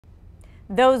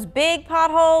Those big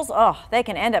potholes, oh, they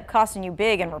can end up costing you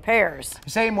big in repairs.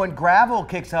 Same when gravel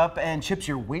kicks up and chips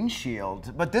your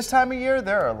windshield. But this time of year,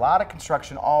 there are a lot of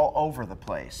construction all over the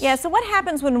place. Yeah, so what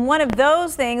happens when one of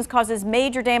those things causes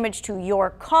major damage to your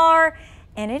car?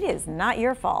 And it is not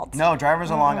your fault. No, drivers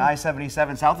along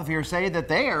I-77 south of here say that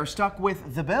they are stuck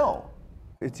with the bill.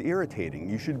 It's irritating.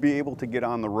 You should be able to get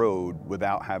on the road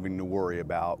without having to worry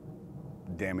about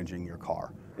damaging your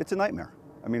car. It's a nightmare.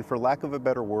 I mean, for lack of a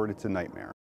better word, it's a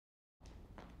nightmare.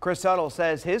 Chris Tuttle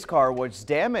says his car was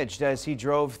damaged as he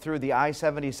drove through the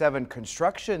I-77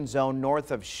 construction zone north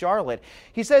of Charlotte.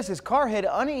 He says his car hit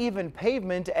uneven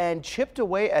pavement and chipped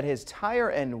away at his tire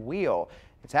and wheel.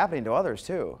 It's happening to others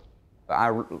too. I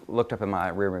looked up in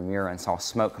my rearview mirror and saw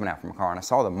smoke coming out from my car, and I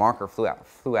saw the marker flew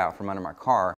out from under my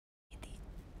car.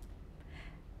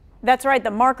 That's right, the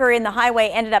marker in the highway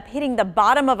ended up hitting the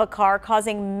bottom of a car,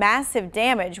 causing massive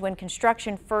damage when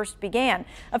construction first began.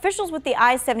 Officials with the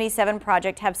I-77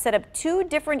 project have set up 2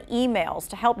 different emails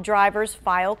to help drivers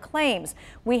file claims.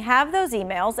 We have those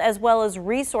emails as well as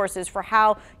resources for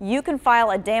how you can file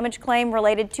a damage claim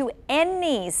related to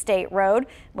any state road.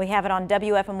 We have it on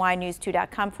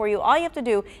WFMYnews2.com for you. All you have to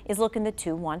do is look in the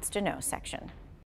 2 Wants to Know section.